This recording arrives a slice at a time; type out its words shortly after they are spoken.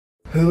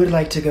Who would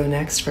like to go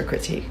next for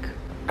critique?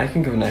 I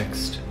can go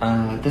next.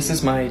 This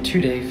is my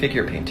 2-day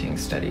figure painting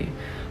study.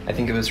 I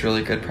think it was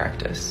really good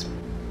practice.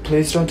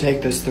 Please don't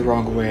take this the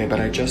wrong way,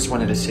 but I just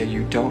wanted to say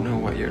you don't know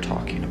what you're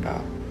talking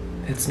about.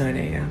 It's 9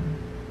 a.m.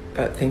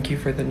 But thank you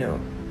for the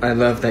note. I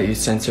love that you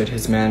censored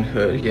his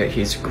manhood, yet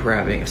he's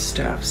grabbing a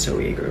staff so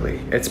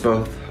eagerly. It's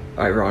both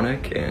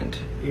ironic and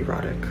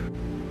erotic.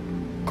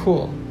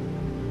 Cool.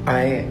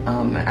 I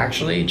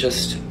actually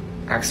just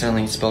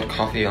accidentally spilled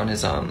coffee on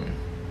his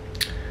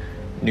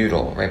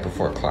noodle right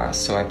before class,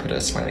 so I put a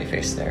smiley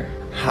face there.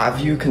 Have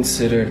you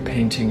considered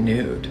painting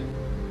nude?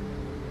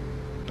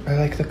 I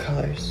like the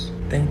colors.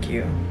 Thank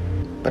you.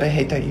 But I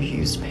hate that you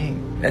used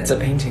paint. It's a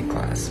painting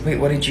class. Wait,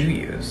 what did you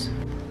use?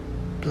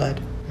 Blood.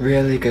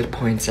 Really good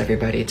points,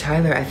 everybody.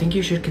 Tyler, I think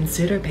you should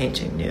consider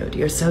painting nude.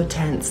 You're so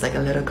tense, like a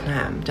little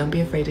clam. Don't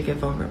be afraid to get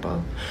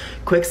vulnerable.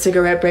 Quick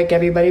cigarette break,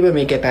 everybody. When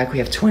we get back, we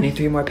have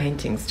 23 more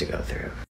paintings to go through.